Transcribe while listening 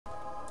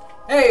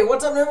Hey,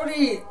 what's up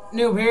everybody?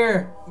 Noob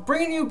here,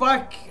 bringing you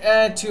back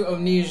to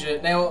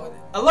Amnesia. Now,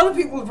 a lot of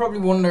people probably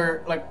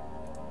wonder, like,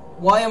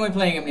 why am I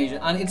playing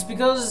Amnesia? And it's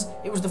because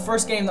it was the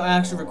first game that I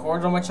actually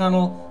recorded on my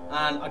channel,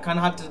 and I kind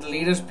of had to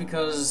delete it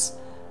because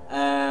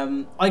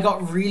I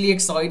got really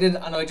excited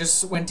and I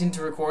just went in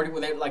to record it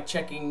without like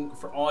checking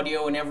for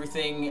audio and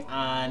everything,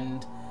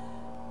 and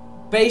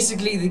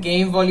basically the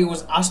game volume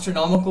was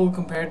astronomical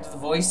compared to the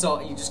voice, so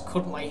you just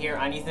couldn't like hear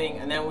anything,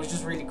 and then it was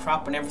just really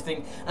crap and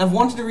everything. And I've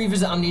wanted to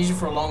revisit Amnesia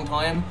for a long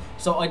time,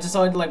 so I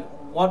decided, like,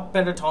 what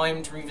better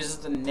time to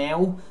revisit than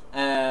now,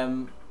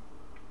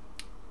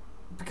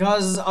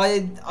 because I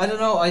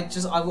don't know, I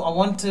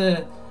want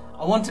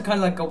to kind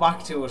of like go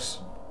back to it,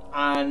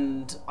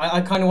 and I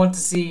kind of want to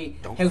see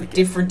how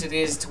different it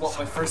is to what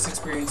my first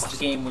experience of the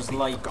game was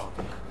like.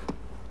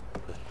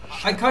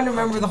 I kind of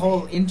remember the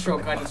whole intro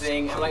kind of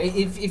thing, and like,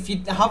 if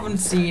you haven't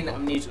seen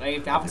Amnesia, like,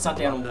 if you haven't sat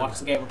down and watched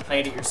the game or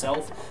played it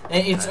yourself,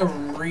 then it's a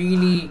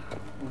really,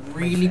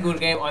 really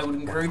good game. I would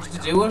encourage you to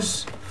do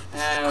it.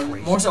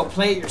 More so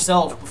play it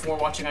yourself before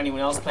watching anyone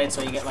else play it,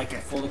 so you get like the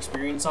full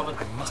experience of it.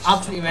 It's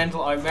absolutely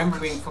mental. I remember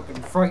being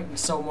fucking frightened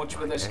so much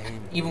with it,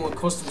 even with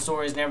custom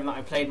stories and everything that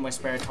I played in my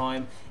spare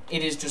time.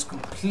 It is just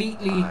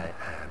completely...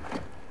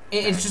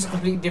 It's just a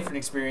completely different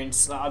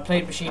experience. Like, I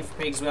played Machine for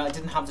Pigs as well. It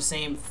didn't have the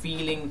same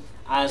feeling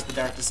as The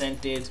Dark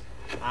Descent did,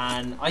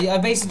 and I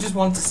basically just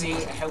want to see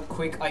how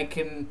quick I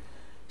can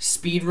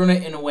speedrun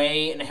it in a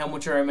way and how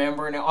much I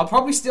remember. Now, I'll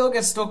probably still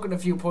get stuck in a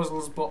few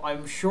puzzles, but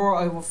I'm sure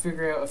I will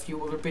figure out a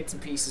few other bits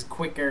and pieces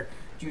quicker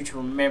due to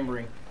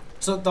remembering.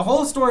 So the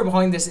whole story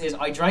behind this is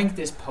I drank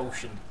this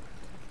potion,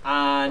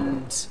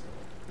 and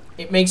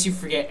it makes you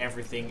forget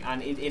everything,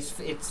 and it's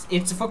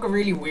a fucking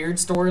really weird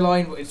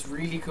storyline, but it's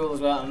really cool as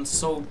well, and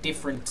so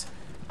different.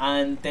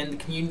 And then the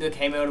community that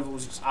came out of it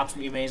was just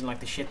absolutely amazing,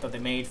 like the shit that they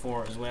made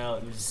for it as well.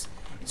 It's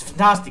a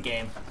fantastic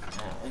game.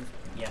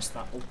 Yes,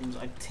 that opens.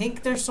 I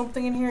think there's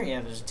something in here.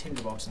 Yeah, there's a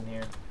tinderbox in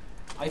here.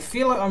 I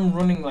feel like I'm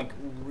running like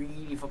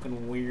really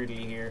fucking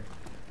weirdly here,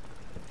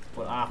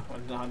 but I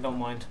don't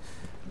mind.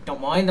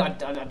 Don't mind. I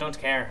don't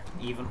care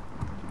even.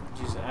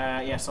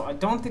 Yeah, so I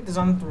don't think there's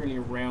anything really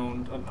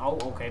around. Oh,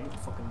 okay, I'm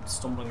fucking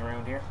stumbling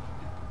around here.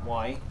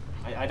 Why?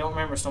 I don't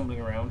remember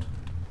stumbling around.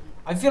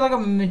 I feel like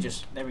I'm a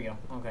midget. There we go.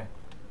 Okay.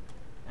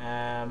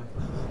 I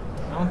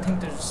don't think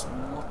there's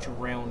much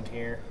around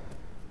here.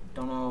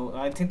 Don't know.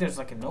 I think there's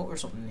like a note or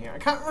something in here. I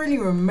can't really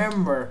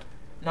remember.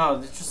 No,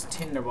 there's just a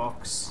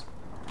tinderbox.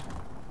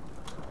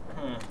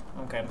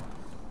 Okay.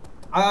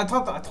 I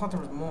thought there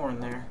was more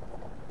in there.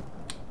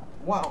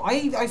 Wow,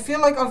 I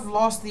feel like I've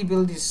lost the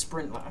ability to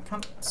sprint. Like, I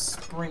can't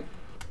sprint.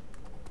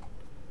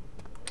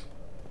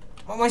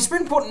 Well, my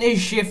sprint button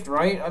is shift,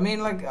 right? I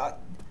mean, like,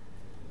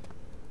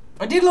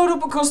 I did load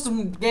up a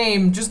custom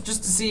game just to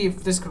see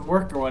if this could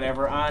work or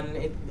whatever, and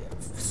it,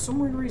 for some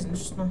weird reason,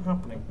 it's just not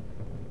happening.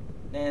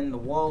 Then the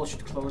wall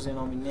should close in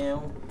on me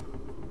now.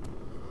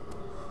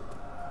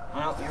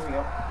 Well, here we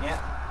go. Yeah,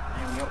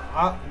 there we go.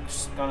 I'm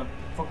just gonna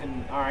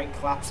fucking, alright,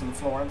 collapse on the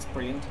floor. That's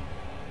brilliant.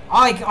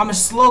 I'm a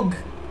slug.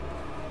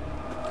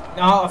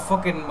 No,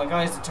 fucking, my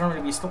guy's determined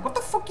to be stuck. What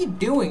the fuck are you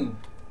doing?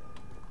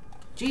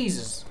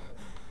 Jesus.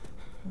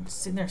 I'm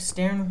sitting there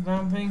staring at the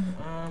damn thing.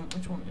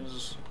 Which one is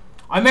this?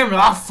 I remember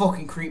that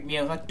fucking creeped me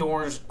out. That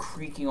door is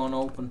creaking on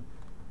open.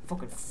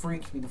 Fucking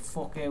freaked me the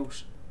fuck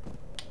out.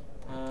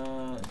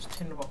 There's a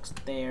tinderbox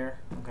there.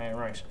 Okay,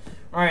 right.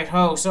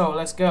 Alright, so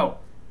let's go.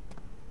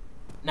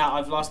 Now,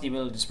 I've lost the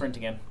ability to sprint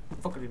again.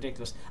 Fucking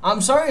ridiculous. I'm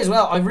sorry as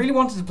well, I really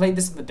wanted to play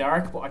this in the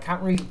dark, but I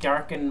can't really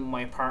darken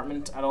my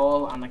apartment at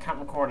all, and I can't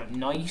record at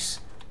night. Is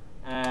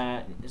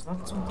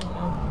that something?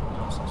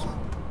 No, it's not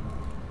something.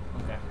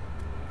 Okay.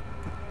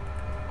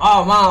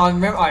 Oh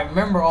man, I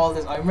remember all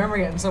this. I remember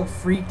getting so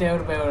freaked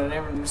out about it and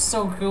everything. It was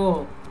so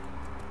cool.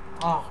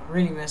 Oh, I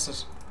really miss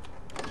it.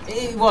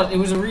 It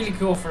was a really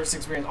cool first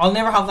experience. I'll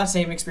never have that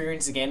same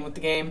experience again with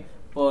the game,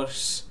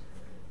 but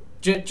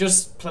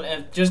just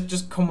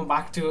coming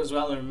back to it as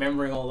well and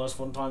remembering all those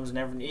fun times and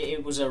everything,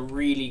 it was a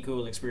really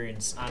cool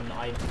experience, and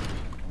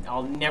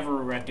I'll never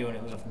regret doing it.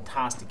 It was a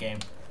fantastic game,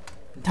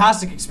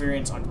 fantastic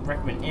experience. I'd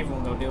recommend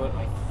everyone go do it.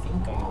 I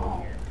think I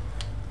go here.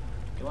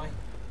 Do I?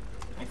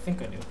 I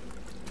think I do.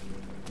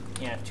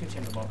 Yeah, 2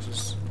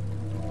 tinderboxes.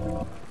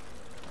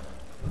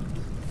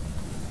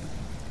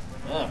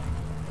 Ugh.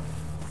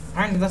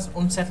 Apparently that's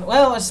unsettling.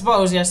 Well, I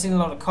suppose, yeah, I've seen a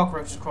lot of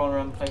cockroaches crawling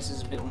around the place.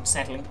 Is a bit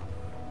unsettling.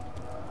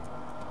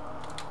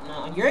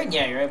 No, you're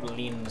able to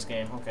lean in this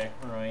game. Okay,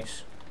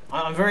 alright.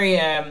 I'm very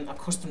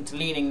accustomed to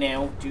leaning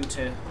now due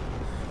to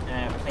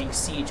playing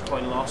Siege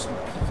quite a lot and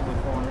peeking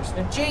with corners.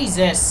 Now,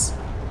 Jesus!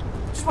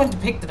 I just went to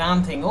pick the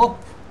damn thing up.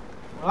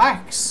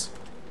 Relax.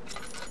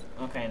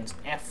 Okay, and it's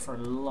F for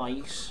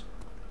light.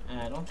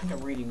 I don't think I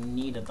really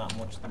need it that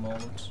much at the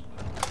moment.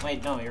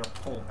 Wait, no, you're a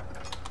pull.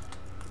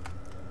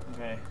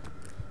 Okay.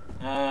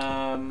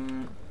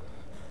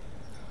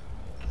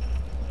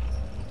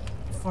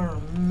 If I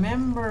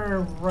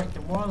remember right,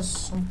 there was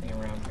something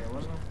around here,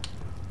 wasn't there?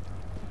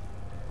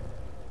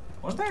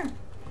 Was there?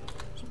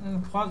 Something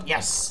in the closet?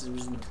 Yes, it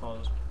was in the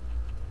closet.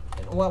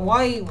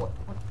 Why? What?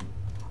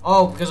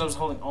 Oh, because I was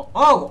holding... Oh,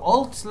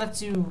 Alt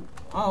lets you...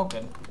 Oh,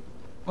 okay.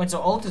 Wait, so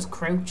Alt is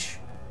crouch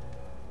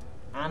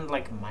and,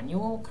 like,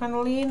 manual kind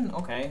of lean?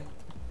 Okay.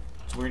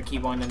 It's a weird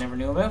keybind I never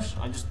knew about.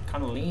 I just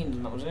kind of leaned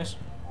and that was it.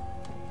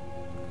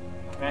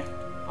 Okay.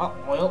 Oh,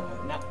 oil.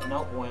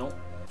 No oil.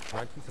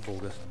 19th of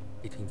August,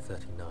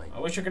 1839. I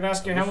wish I could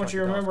ask you how much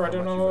you remember. I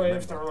don't know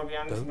if there will be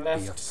anything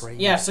left.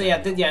 Yeah, so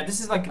yeah, this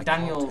is like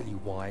Daniel.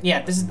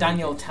 Yeah, this is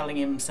Daniel telling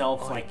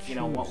himself, like, you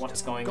know,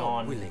 what's going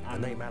on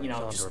and, you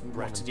know, just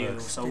what to do.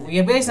 So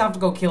we basically have to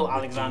go kill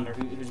Alexander,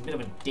 who's a bit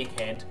of a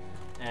dickhead.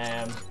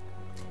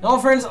 No,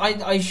 friends,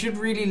 I should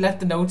really let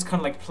the notes kind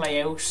of like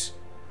play out.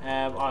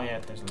 Oh yeah,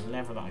 there's a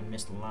lever that I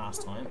missed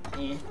last time.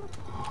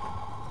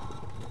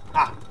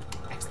 Ah,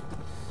 excellent.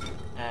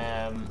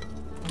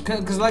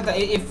 Because like that,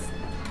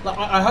 like,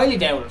 I highly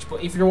doubt it,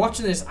 but if you're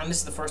watching this and this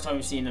is the first time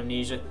you've seen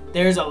Amnesia,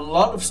 there's a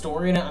lot of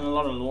story in it and a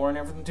lot of lore and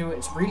everything to it.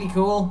 It's really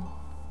cool.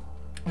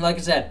 And like I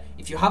said,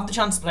 if you have the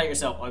chance to play it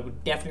yourself, I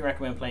would definitely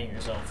recommend playing it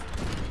yourself.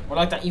 Or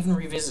like that, even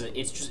revisit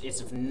it. It's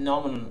a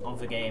phenomenon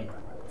of a game.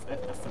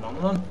 A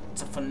phenomenon?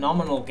 It's a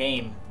phenomenal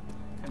game.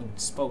 I can't even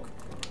spoke.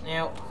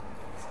 Now,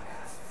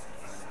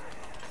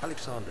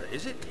 Alexander,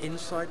 is it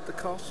inside the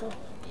castle?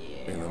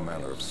 Yeah. In a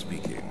manner of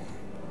speaking.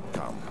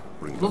 Come,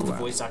 bring Love the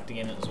lamp. voice acting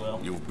in it as well.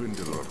 You've been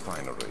to the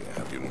refinery,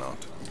 have you not?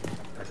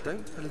 I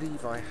don't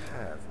believe I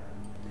have.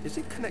 Is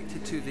it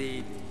connected to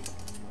the...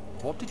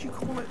 what did you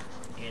call it?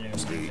 Inner The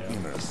sanctum.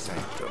 inner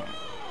sanctum.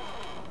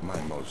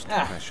 My most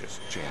Ah. precious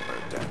chamber,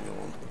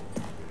 Daniel.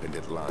 And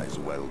it lies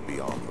well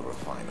beyond the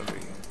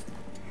refinery.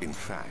 In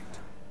fact,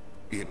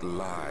 it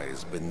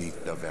lies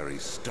beneath the very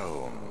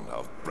stone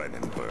of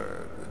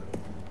Brennenburg.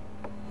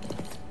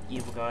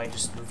 Evil guy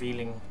just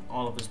revealing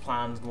all of his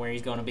plans and where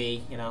he's going to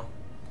be, you know.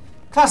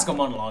 Classical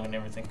monologue and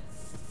everything.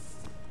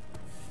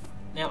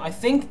 Now, I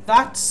think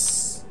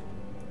that's...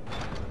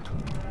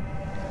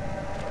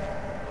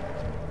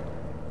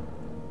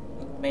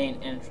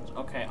 main entrance.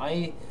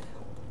 Okay,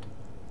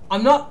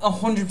 I'm not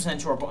 100%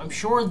 sure, but I'm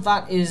sure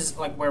that is,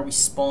 like, where we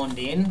spawned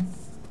in.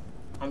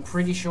 I'm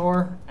pretty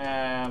sure.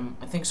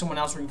 I think someone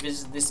else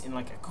revisited this in,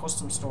 like, a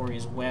custom story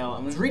as well.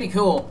 And it was really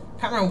cool.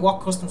 Can't remember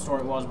what custom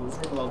story it was, but it was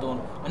really well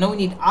done. I know we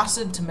need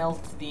acid to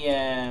melt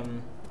the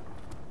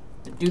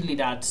doodly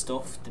dad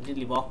stuff, the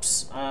diddly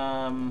bops.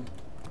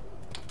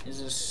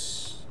 Is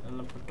this a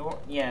laboratory?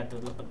 Yeah, the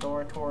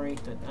laboratory.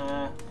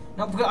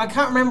 No, because I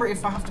can't remember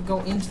if I have to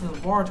go into the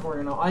laboratory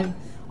or not.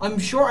 I'm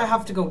sure I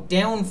have to go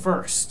down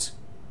first,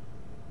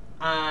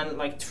 and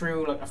like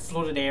through like a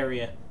flooded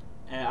area.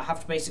 I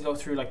have to basically go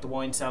through like the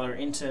wine cellar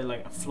into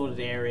like a flooded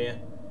area,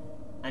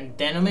 and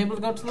then I'm able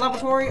to go to the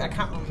laboratory. I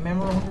can't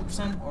remember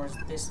 100%, or is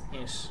this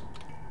it?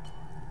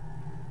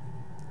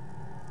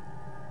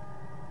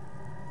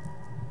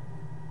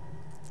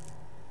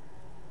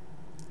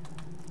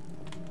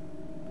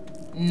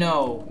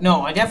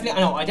 No, I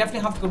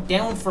definitely have to go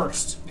down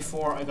first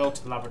before I go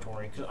to the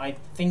laboratory, because I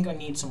think I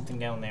need something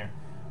down there.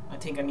 I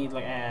think I need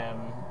like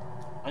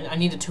I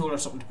need a tool or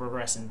something to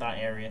progress in that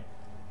area.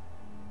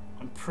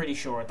 I'm pretty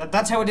sure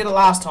that's how I did it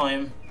last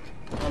time.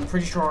 I'm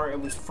pretty sure it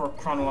was for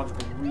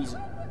chronological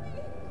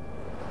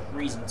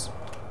reasons.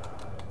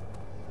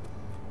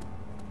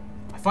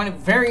 I find it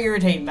very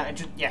irritating that it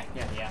just yeah.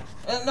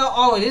 No,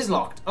 oh, it is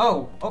locked.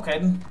 Oh,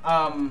 okay.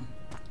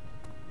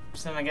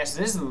 So then I guess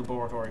it is the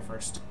laboratory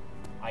first.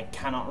 I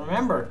cannot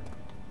remember.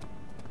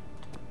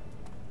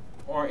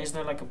 Or is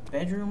there like a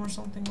bedroom or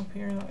something up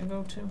here that I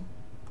go to?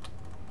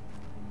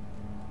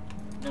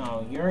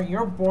 No,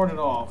 you're boarded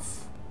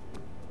off.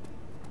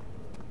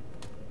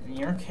 And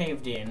you're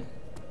caved in.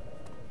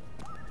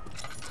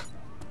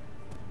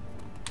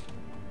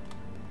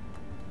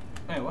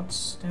 Wait,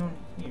 what's down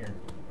here?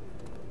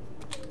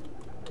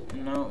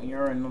 No,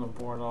 you're another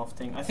boarded off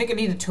thing. I think I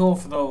need a tool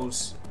for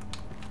those.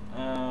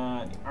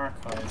 The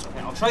archives. Okay,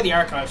 I'll try the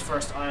archives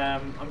first.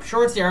 I'm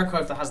sure it's the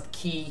archive that has the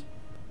key,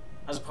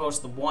 as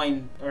opposed to the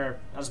wine, or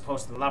as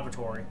opposed to the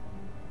laboratory.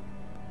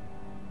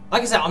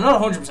 Like I said, I'm not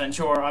 100%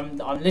 sure. I'm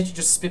literally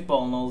just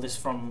spitballing all this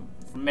from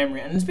memory,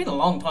 and it's been a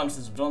long time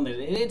since I've done this.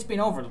 It's been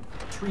over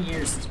 3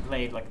 years since I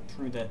played like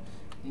through the.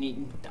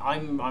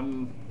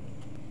 I'm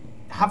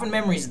having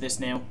memories of this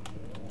now.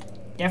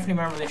 Definitely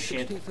remember this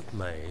shit. 16th of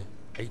May,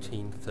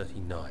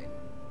 1839.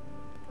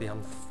 The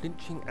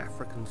unflinching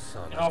African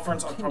sun. In all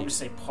friends, I'll probably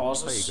say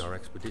pause plague our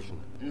expedition.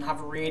 and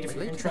have a read if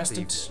you're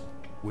interested.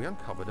 We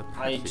uncovered a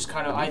I just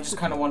kind of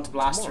want to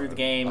blast through the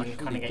game and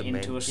kind of get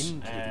into it.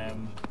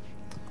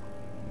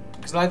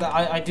 Because like that,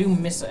 I do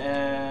miss which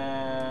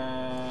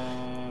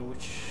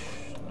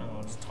no,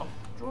 it's the top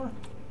drawer.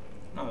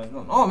 No, there's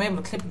none. Oh, I'm able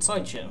to clip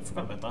inside shit. I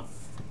forgot about that.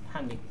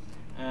 Handy.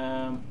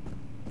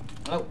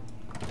 Hello.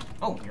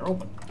 Oh, you're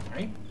open.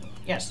 Right?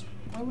 Yes.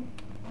 Why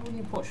would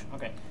you push?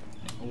 Okay.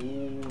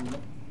 Oh.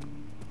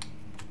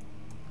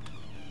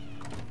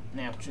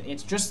 Now,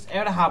 it's just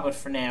out of habit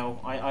for now.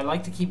 I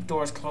like to keep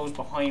doors closed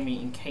behind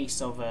me in case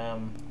of,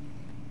 Oh,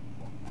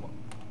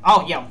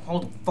 yeah, I'm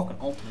holding fucking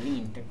Alt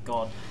lean, dear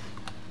God.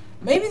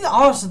 Maybe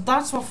so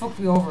that's what fucked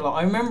me over. Like,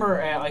 I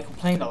remember I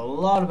complained a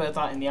lot about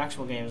that in the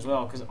actual game as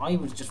well, because I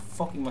was just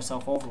fucking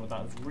myself over with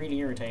that. It was really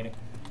irritating.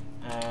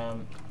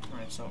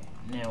 Right, so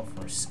now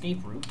for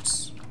escape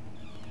routes,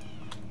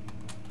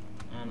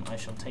 and I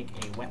shall take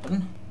a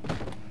weapon.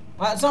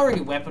 Well, it's not really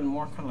a weapon,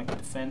 more kind of like a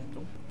defense.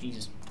 Oh,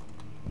 Jesus.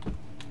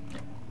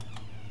 Yeah.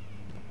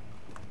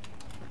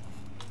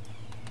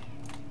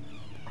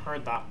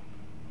 Heard that.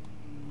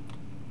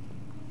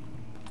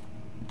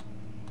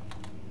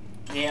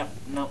 Yeah,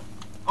 no.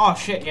 Oh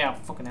shit, yeah,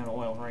 fucking out of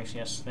oil, right,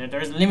 yes.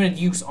 There's limited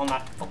use on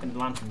that fucking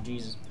lantern,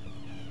 Jesus.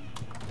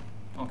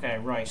 Okay,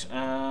 right,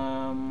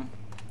 another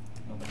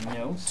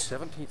note.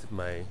 17th of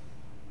May,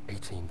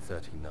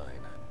 1839.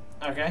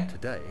 Okay.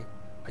 Today,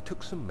 I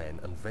took some men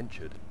and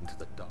ventured into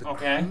the dark.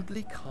 Okay. The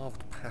crudely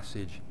carved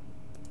passage.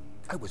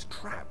 I was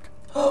trapped.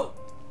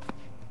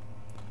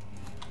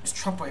 He's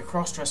trapped by a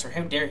crossdresser,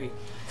 how dare he?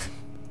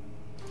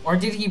 Or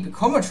did he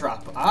become a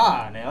trap?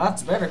 Ah, now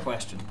that's a better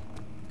question.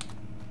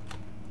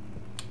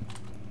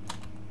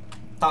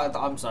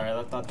 I'm sorry,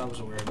 that was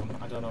a weird one.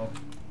 I don't know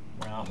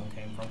where that one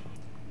came from.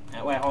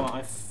 Wait, hold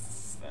on.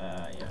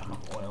 Yeah,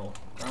 oil.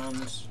 Grand.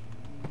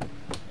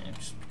 Yeah,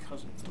 just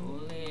because it's a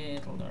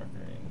little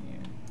darker in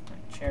here.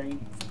 Right, Cherry,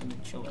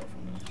 fucking chill there for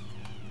a minute.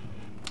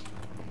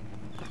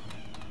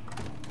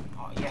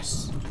 Oh,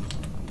 yes.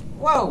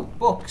 Whoa,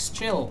 books,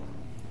 chill.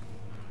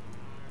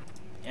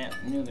 Yeah,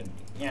 knew that.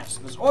 Yes,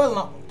 there's oil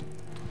not.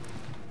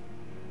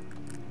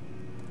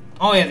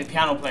 Oh, yeah, the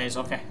piano plays.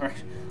 Okay,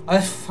 right.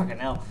 Oh, fucking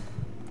hell.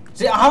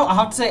 See, I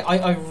have to say,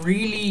 I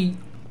really...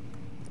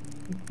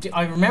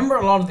 I remember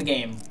a lot of the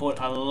game,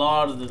 but a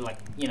lot of the, like,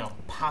 you know,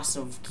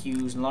 passive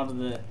cues, and a lot of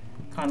the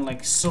kind of,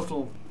 like,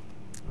 subtle...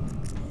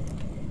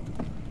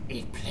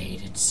 It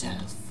played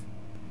itself.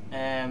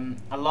 A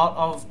lot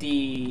of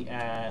the,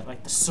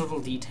 like, the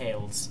subtle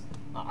details,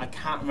 I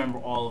can't remember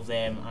all of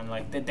them, and,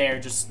 like, they're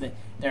just...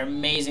 They're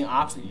amazing.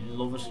 I absolutely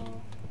love it.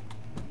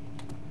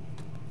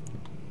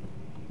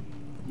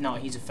 No,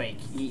 he's a fake.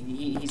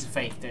 He's a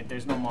fake.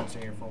 There's no monster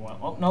here for a while.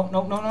 Oh, no.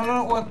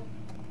 What?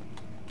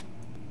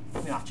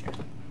 Give me that chair.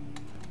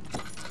 I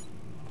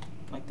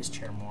like this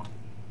chair more.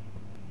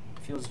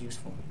 Feels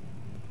useful.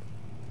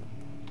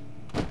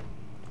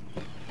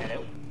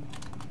 Hello.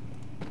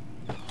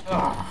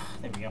 Ah,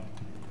 there we go.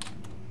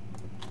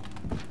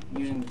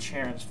 Using the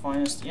chair at its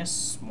finest.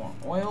 Yes, more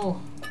oil.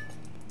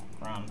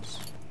 Grand.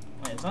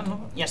 Wait, is that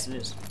another? Yes, it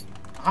is.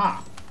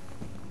 Aha!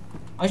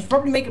 I should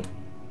probably make it...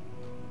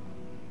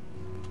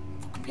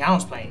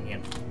 Piano's playing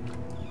again.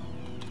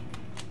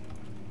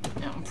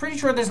 Now, I'm pretty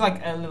sure there's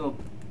like a little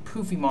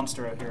poofy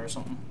monster out here or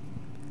something.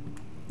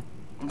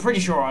 I'm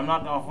pretty sure. I'm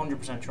not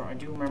 100% sure. I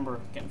do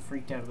remember getting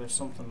freaked out about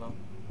something though.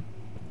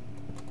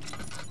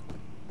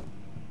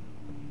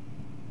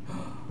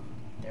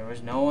 There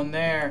was no one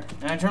there.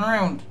 And I turn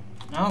around.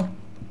 No.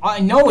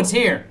 I know it's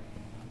here.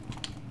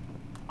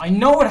 I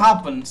know what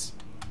happens.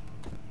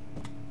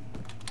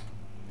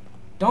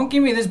 Don't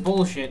give me this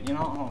bullshit, you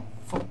know?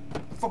 Oh,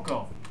 fuck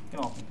off. Get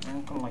off me. I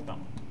don't gonna like that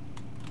one.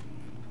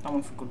 That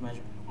one for good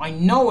measure. I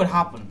know what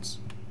happens.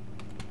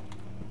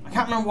 I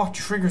can't remember what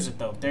triggers it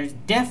though. There's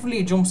definitely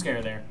a jump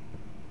scare there.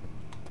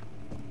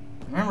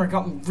 I remember it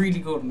got me really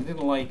good and I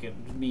didn't like it. It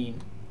was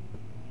mean.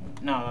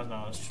 No,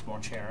 it's just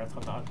more chair. I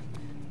thought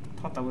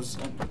that was...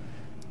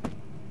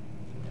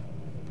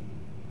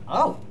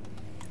 Oh!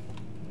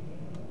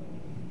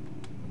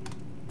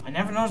 I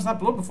never noticed that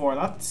blood before.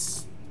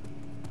 That's...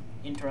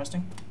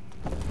 interesting.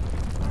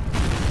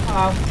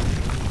 Hello.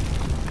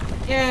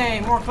 Yay,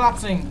 more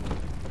collapsing.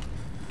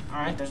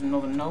 Alright, there's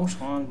another note.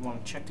 I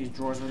want to check these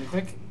drawers really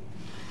quick.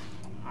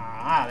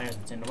 Ah, there's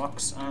the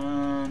tinderbox.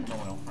 And no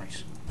oil,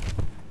 right.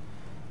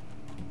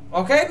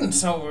 Okay, then,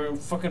 so we're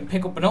fucking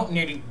pick up a note and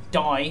nearly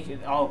die.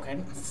 Oh, okay,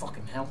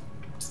 fucking hell.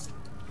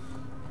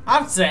 I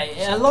have to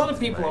say, a lot of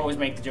people always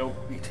make the joke.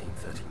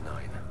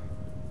 1839.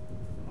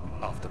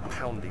 After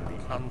pounding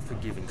the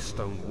unforgiving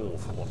stone wall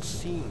for what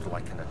seemed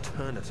like an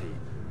eternity,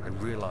 I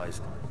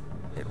realized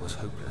it was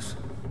hopeless.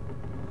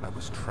 I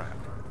was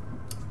trapped.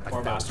 I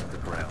fell to the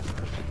ground,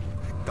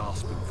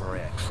 gasping for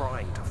air,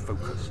 trying to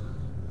focus.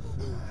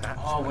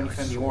 Oh, when you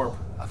found the orb.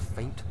 A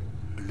faint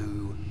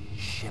blue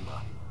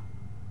shimmer.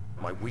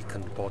 My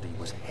weakened body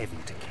was heavy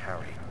to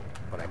carry,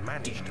 but I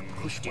managed to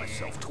push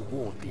myself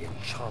toward the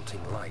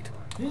enchanting light.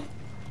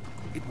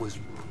 It was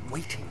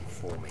waiting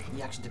for me.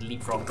 You actually did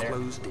leapfrog there.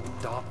 Enclosed in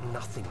dark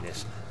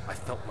nothingness, I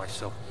felt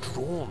myself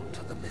drawn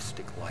to the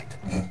mystic light.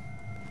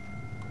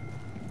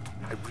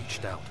 I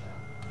reached out,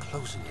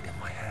 closing it in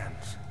my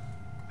hands.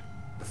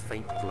 The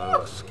faint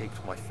glow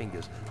escaped my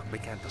fingers and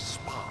began to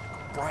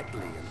spark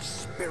brightly and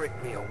spirit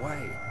me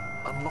away,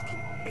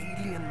 unlocking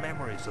alien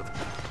memories of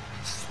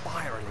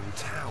spiraling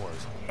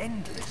towers,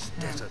 endless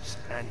deserts,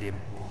 and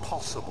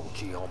impossible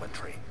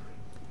geometry.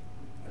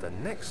 The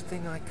next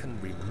thing I can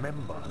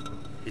remember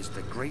is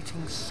the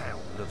grating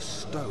sound of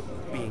stone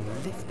being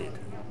lifted,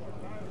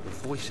 the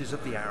voices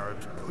of the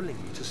Arabs pulling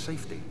me to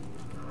safety.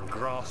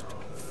 Grasped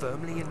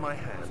firmly in my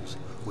hands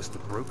was the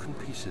broken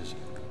pieces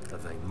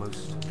of a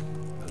most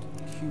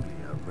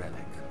peculiar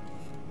relic.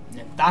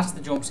 Yeah, that's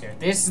the jump scare.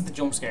 This is the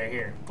jump scare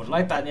here. But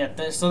like that,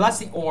 yeah. So that's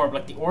the orb.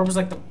 Like the orb is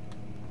like the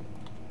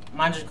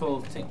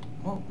magical thing.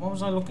 What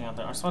was I looking at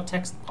there? I saw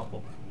text pop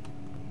up.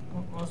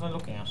 What was I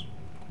looking at?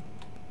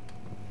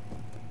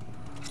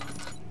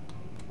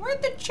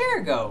 Where'd the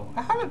chair go?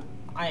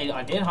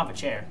 I did have a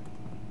chair.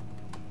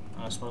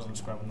 I suppose I'll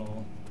just grab another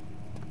one.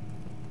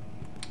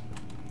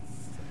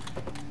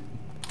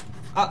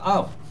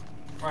 Oh.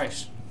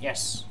 Right.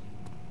 Yes.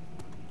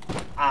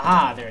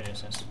 Aha, there it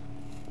is. Yes.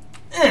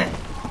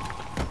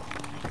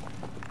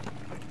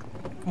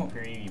 Come up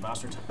here, you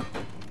bastard.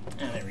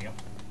 There we go.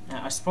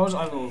 I suppose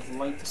I will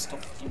light the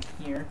stuff in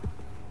here.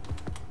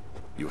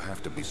 You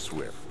have to be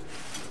swift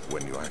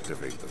when you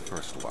activate the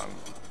first one.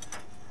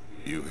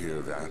 You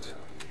hear that?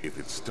 If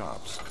it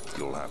stops,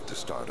 you'll have to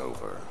start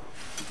over.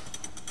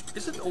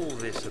 Isn't all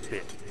this a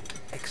bit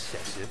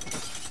excessive?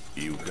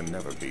 You can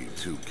never be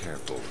too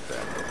careful,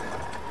 Daniel.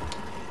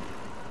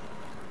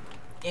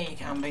 Yeah, you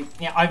can be.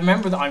 Yeah, I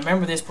remember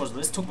this puzzle.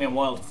 This took me a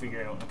while to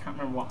figure out. I can't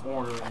remember what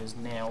order it is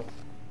now.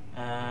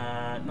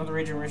 Another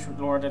region rich with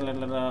lore.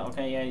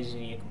 Okay, yeah,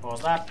 you can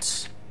pause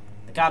that.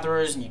 The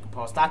Gatherers, and you can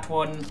pause that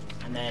one.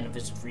 And then if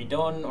it's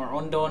redone or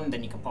undone,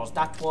 then you can pause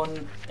that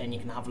one. Then you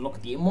can have a look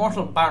at the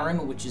Immortal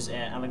Baron, which is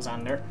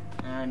Alexander,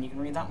 and you can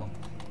read that one.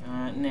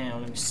 Now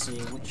let me see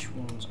which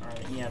ones are.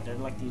 Yeah, they're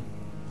like the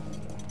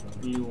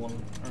blue one,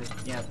 or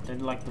yeah, they're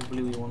like the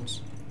bluey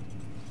ones.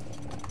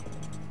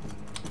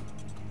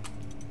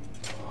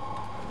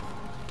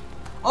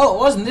 Oh, it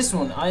wasn't this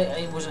one.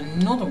 It was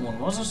another one,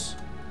 was it?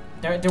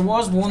 There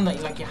was one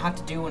that like you had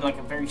to do in like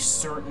a very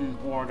certain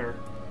order,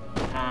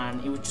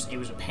 and it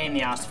was a pain in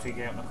the ass to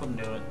figure out, and I couldn't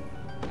do it.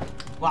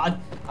 Well,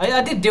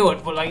 I did do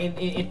it, but like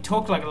it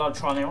took like a lot of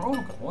trial and error. Oh,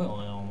 look at oil!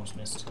 I almost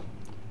missed.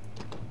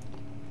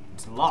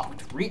 It's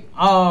locked.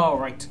 Oh,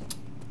 right.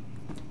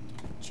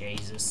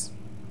 Jesus.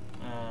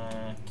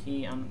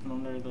 Key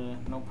under the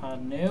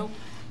notepad. No.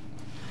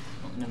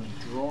 Nothing in the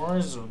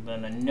drawers, other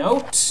than a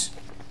note.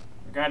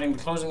 Regarding the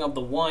closing of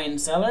the wine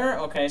cellar.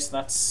 Okay, so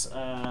that's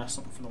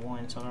something for the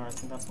wine cellar. I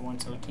think that's the wine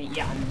cellar key.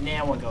 Yeah, and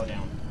now I go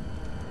down.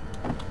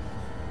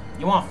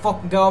 You wanna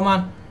fucking go,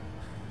 man?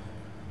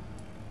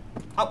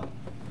 Oh.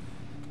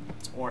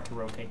 It's or to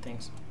rotate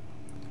things.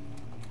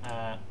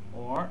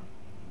 Or.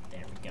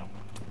 There we go.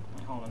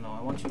 Wait, hold on, no.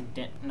 I want you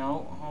to.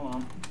 No, hold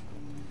on.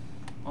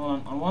 Hold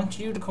on. I want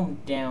you to come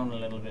down a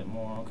little bit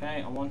more,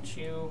 okay? I want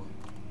you.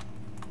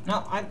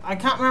 No, I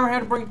can't remember how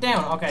to bring it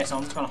down. Okay, so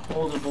I'm just gonna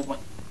hold it above my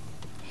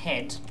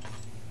head.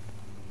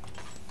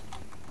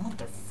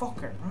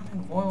 Motherfucker,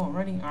 running oil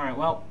already? Alright,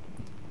 well.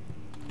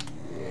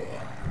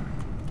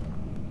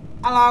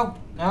 Hello?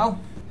 No?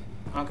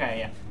 Okay,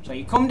 yeah. So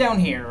you come down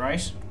here,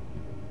 right?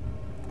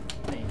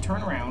 Then you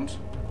turn around.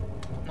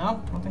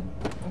 No? Nothing?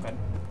 Okay.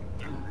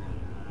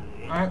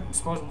 Alright, I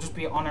suppose we'll just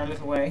be on our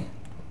little way.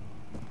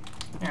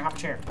 Here, have a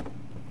chair.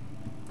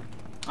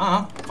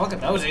 Fuck it,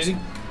 that was easy.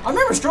 I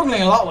remember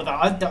struggling a lot with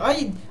that. I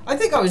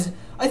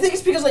think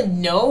it's because I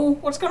know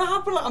what's gonna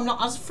happen. I'm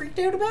not as freaked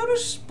out about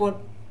it,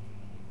 but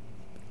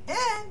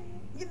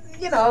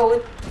you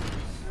know.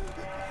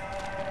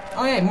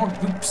 Oh yeah, more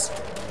goops.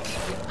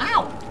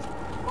 Ow!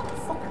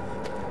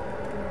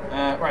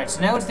 Motherfucker. Right,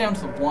 so now it's down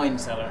to the wine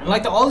cellar, and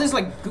like all this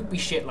like goopy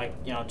shit, like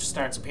you know, just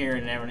starts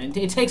appearing and everything.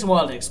 It takes a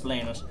while to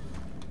explain it.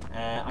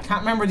 I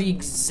can't remember the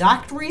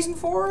exact reason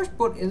for it,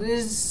 but it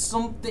is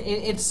something.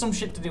 It's some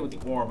shit to do with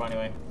the orb,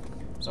 anyway.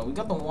 So we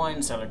got the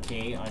wine cellar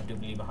key. I do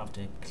believe I have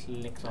to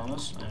click on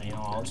it, and you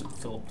know, I'll just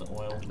fill up the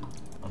oil.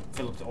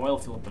 Fill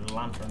up the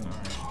lantern.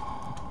 Alright.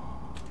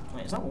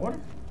 Wait, is that water?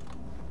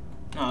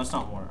 No, it's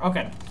not water.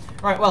 Okay.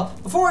 Alright, well,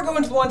 before I go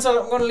into the wine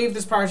cellar, I'm going to leave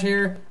this part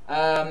here.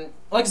 Like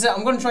I said,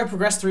 I'm going to try to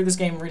progress through this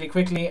game really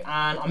quickly,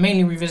 and I'm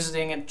mainly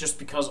revisiting it just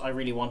because I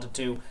really wanted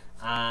to,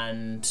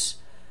 and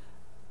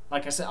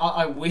like I said,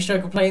 I wish I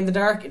could play in the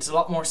dark. It's a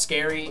lot more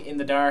scary in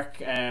the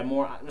dark,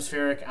 more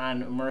atmospheric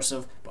and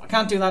immersive. But I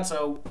can't do that,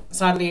 so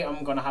sadly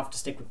I'm going to have to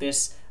stick with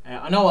this.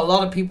 I know a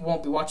lot of people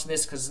won't be watching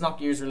this because it's not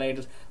Gears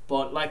related.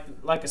 But like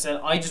I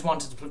said, I just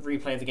wanted to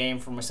replay the game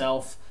for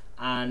myself.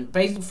 And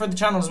basically for the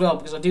channel as well,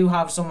 because I do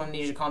have some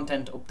Amnesia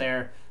content up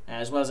there,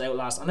 as well as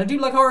Outlast. And I do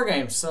like horror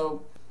games,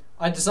 so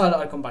I decided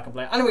I'd come back and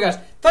play. Anyway guys,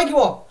 thank you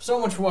all so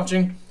much for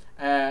watching.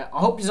 I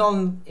hope you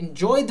all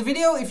enjoyed the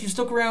video if you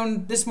stuck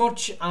around this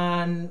much,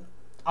 and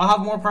I'll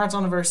have more parts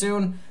on it very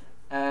soon.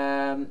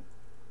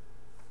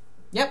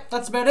 Yep,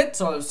 that's about it,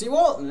 so I'll see you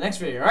all in the next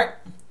video, alright?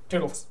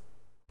 Toodles.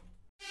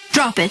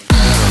 Drop it.